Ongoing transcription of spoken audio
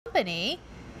company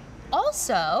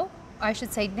also, I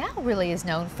should say now really is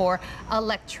known for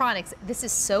electronics. This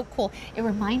is so cool. It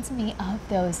reminds me of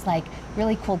those like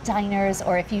really cool diners,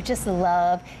 or if you just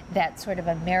love that sort of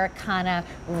Americana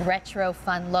retro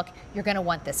fun look, you're gonna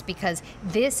want this because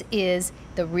this is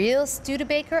the real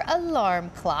Studebaker alarm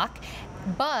clock,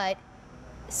 but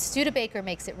Studebaker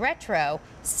makes it retro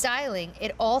styling.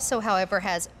 It also, however,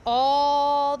 has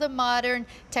all the modern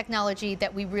technology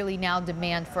that we really now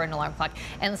demand for an alarm clock.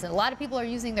 And listen, a lot of people are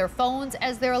using their phones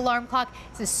as their alarm clock.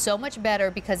 This is so much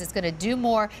better because it's going to do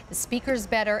more. The speaker's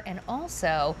better, and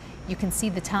also you can see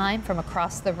the time from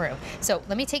across the room. So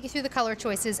let me take you through the color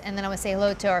choices, and then I'm going to say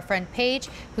hello to our friend Paige,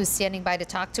 who's standing by to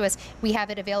talk to us. We have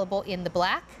it available in the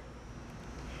black.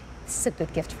 This is a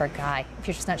good gift for a guy. If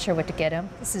you're just not sure what to get him,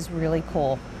 this is really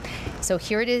cool. So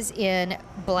here it is in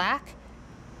black.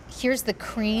 Here's the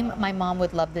cream. My mom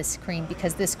would love this cream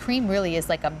because this cream really is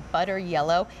like a butter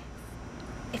yellow.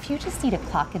 If you just need a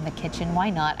clock in the kitchen, why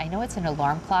not? I know it's an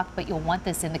alarm clock, but you'll want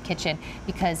this in the kitchen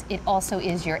because it also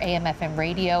is your AM/FM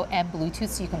radio and Bluetooth,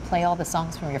 so you can play all the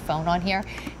songs from your phone on here.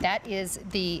 That is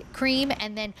the cream,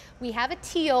 and then we have a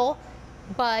teal,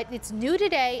 but it's new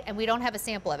today and we don't have a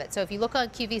sample of it. So if you look on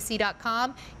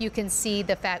QVC.com, you can see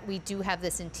the fact we do have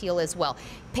this in teal as well.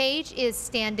 Paige is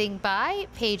standing by.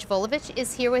 Paige Volovich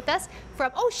is here with us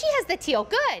from, oh, she has the teal.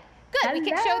 Good, good. Hello. We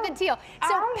can show the teal.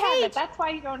 So I Paige, have it. That's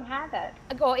why you don't have it.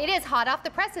 oh, it is hot off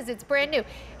the presses. It's brand new.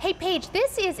 Hey, Paige,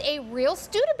 this is a real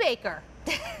Studebaker.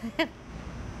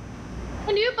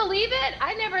 Can you believe it?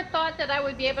 I never thought that I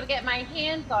would be able to get my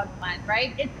hands on one,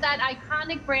 right? It's that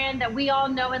iconic brand that we all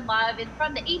know and love. It's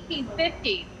from the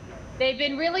 1850s. They've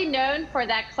been really known for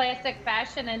that classic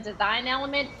fashion and design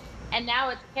element, and now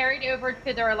it's carried over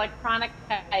to their electronic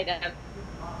items.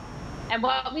 And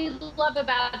what we love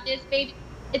about this, baby,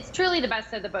 it's truly the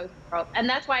best of the both worlds, and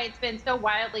that's why it's been so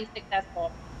wildly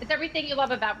successful. It's everything you love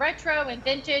about retro and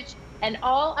vintage, and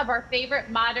all of our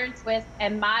favorite modern twists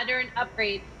and modern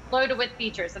upgrades loaded with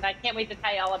features, and I can't wait to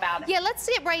tell you all about it. Yeah, let's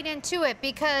get right into it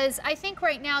because I think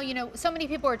right now, you know, so many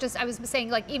people are just, I was saying,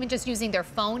 like even just using their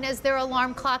phone as their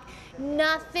alarm clock.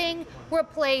 Nothing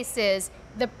replaces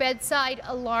the bedside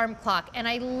alarm clock, and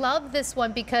I love this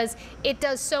one because it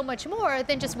does so much more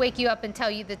than just wake you up and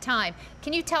tell you the time.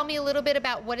 Can you tell me a little bit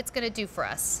about what it's going to do for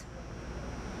us?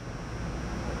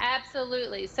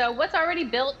 Absolutely. So what's already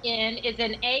built in is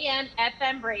an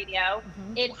AM/FM radio.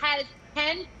 It has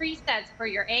 10 presets for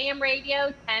your AM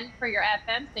radio, 10 for your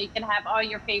FM, so you can have all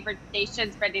your favorite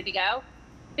stations ready to go.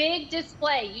 Big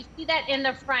display. You see that in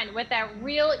the front with that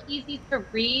real easy to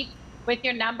read with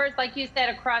your numbers, like you said,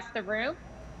 across the room.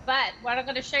 But what I'm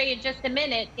going to show you in just a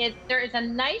minute is there is a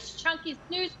nice chunky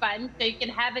snooze button so you can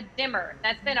have a dimmer.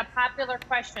 That's been a popular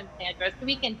question, Sandra. So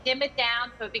we can dim it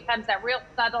down so it becomes that real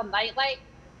subtle nightlight.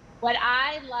 What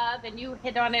I love, and you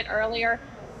hit on it earlier,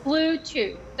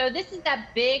 Bluetooth. So this is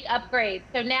that big upgrade.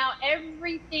 So now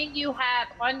everything you have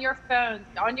on your phones,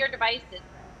 on your devices,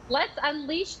 let's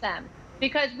unleash them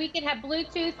because we can have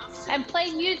Bluetooth and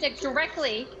play music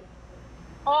directly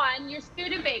on your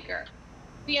Studebaker.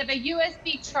 We have a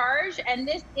USB charge, and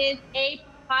this is a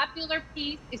popular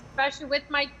piece, especially with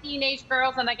my teenage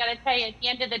girls. And I got to tell you, at the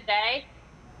end of the day,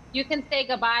 you can say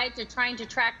goodbye to trying to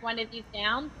track one of these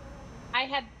down. I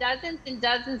have dozens and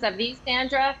dozens of these,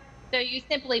 Sandra. So you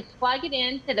simply plug it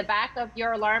into the back of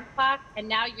your alarm clock, and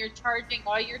now you're charging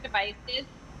all your devices.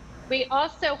 We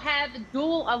also have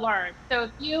dual alarms. So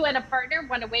if you and a partner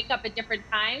want to wake up at different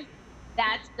times,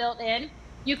 that's built in.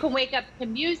 You can wake up to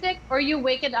music, or you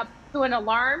wake it up to an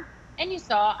alarm. And you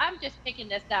saw, I'm just picking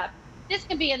this up. This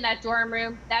can be in that dorm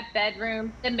room, that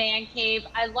bedroom, the man cave.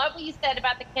 I love what you said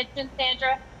about the kitchen,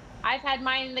 Sandra. I've had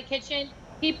mine in the kitchen.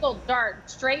 People dart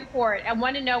straight for it and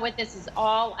want to know what this is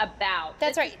all about.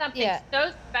 That's right. This is something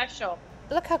so special.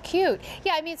 Look how cute.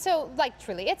 Yeah, I mean, so like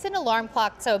truly, it's an alarm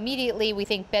clock, so immediately we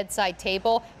think bedside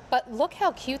table, but look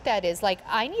how cute that is. Like,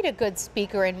 I need a good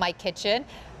speaker in my kitchen.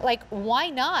 Like, why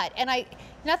not? And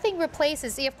nothing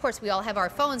replaces, of course we all have our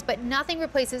phones, but nothing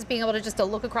replaces being able to just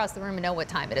look across the room and know what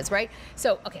time it is, right?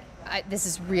 So, okay, this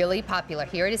is really popular.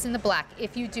 Here it is in the black.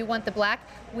 If you do want the black,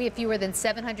 we have fewer than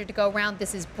 700 to go around.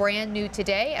 This is brand new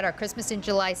today at our Christmas in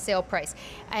July sale price.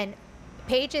 And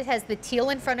Paige has the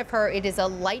teal in front of her. It is a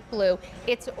light blue.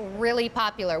 It's really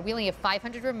popular. We only have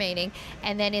 500 remaining.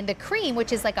 And then in the cream,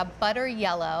 which is like a butter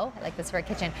yellow, I like this for a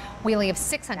kitchen, we only have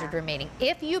 600 remaining.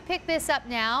 If you pick this up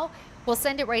now, we'll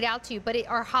send it right out to you. But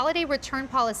our holiday return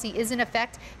policy is in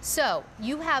effect. So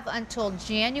you have until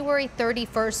January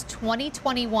 31st,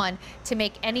 2021 to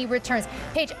make any returns.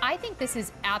 Paige, I think this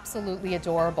is absolutely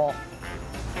adorable.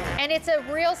 And it's a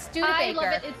real Studebaker. I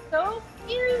love it. It's so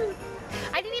cute.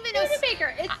 I didn't even know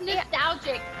Studebaker. It's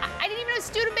nostalgic. I didn't even know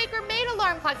Studebaker made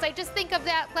alarm clocks. I just think of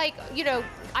that, like, you know,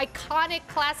 iconic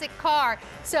classic car.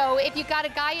 So if you got a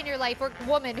guy in your life or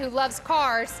woman who loves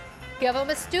cars, give him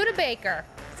a Studebaker.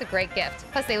 It's a great gift.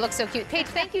 Plus, they look so cute. Paige,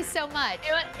 thank you so much.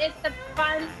 It's a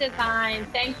fun design.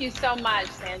 Thank you so much,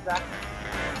 Sandra.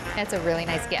 That's a really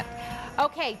nice gift.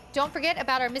 Okay, don't forget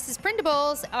about our Mrs.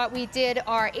 Printables. We did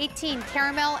our 18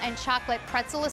 caramel and chocolate pretzel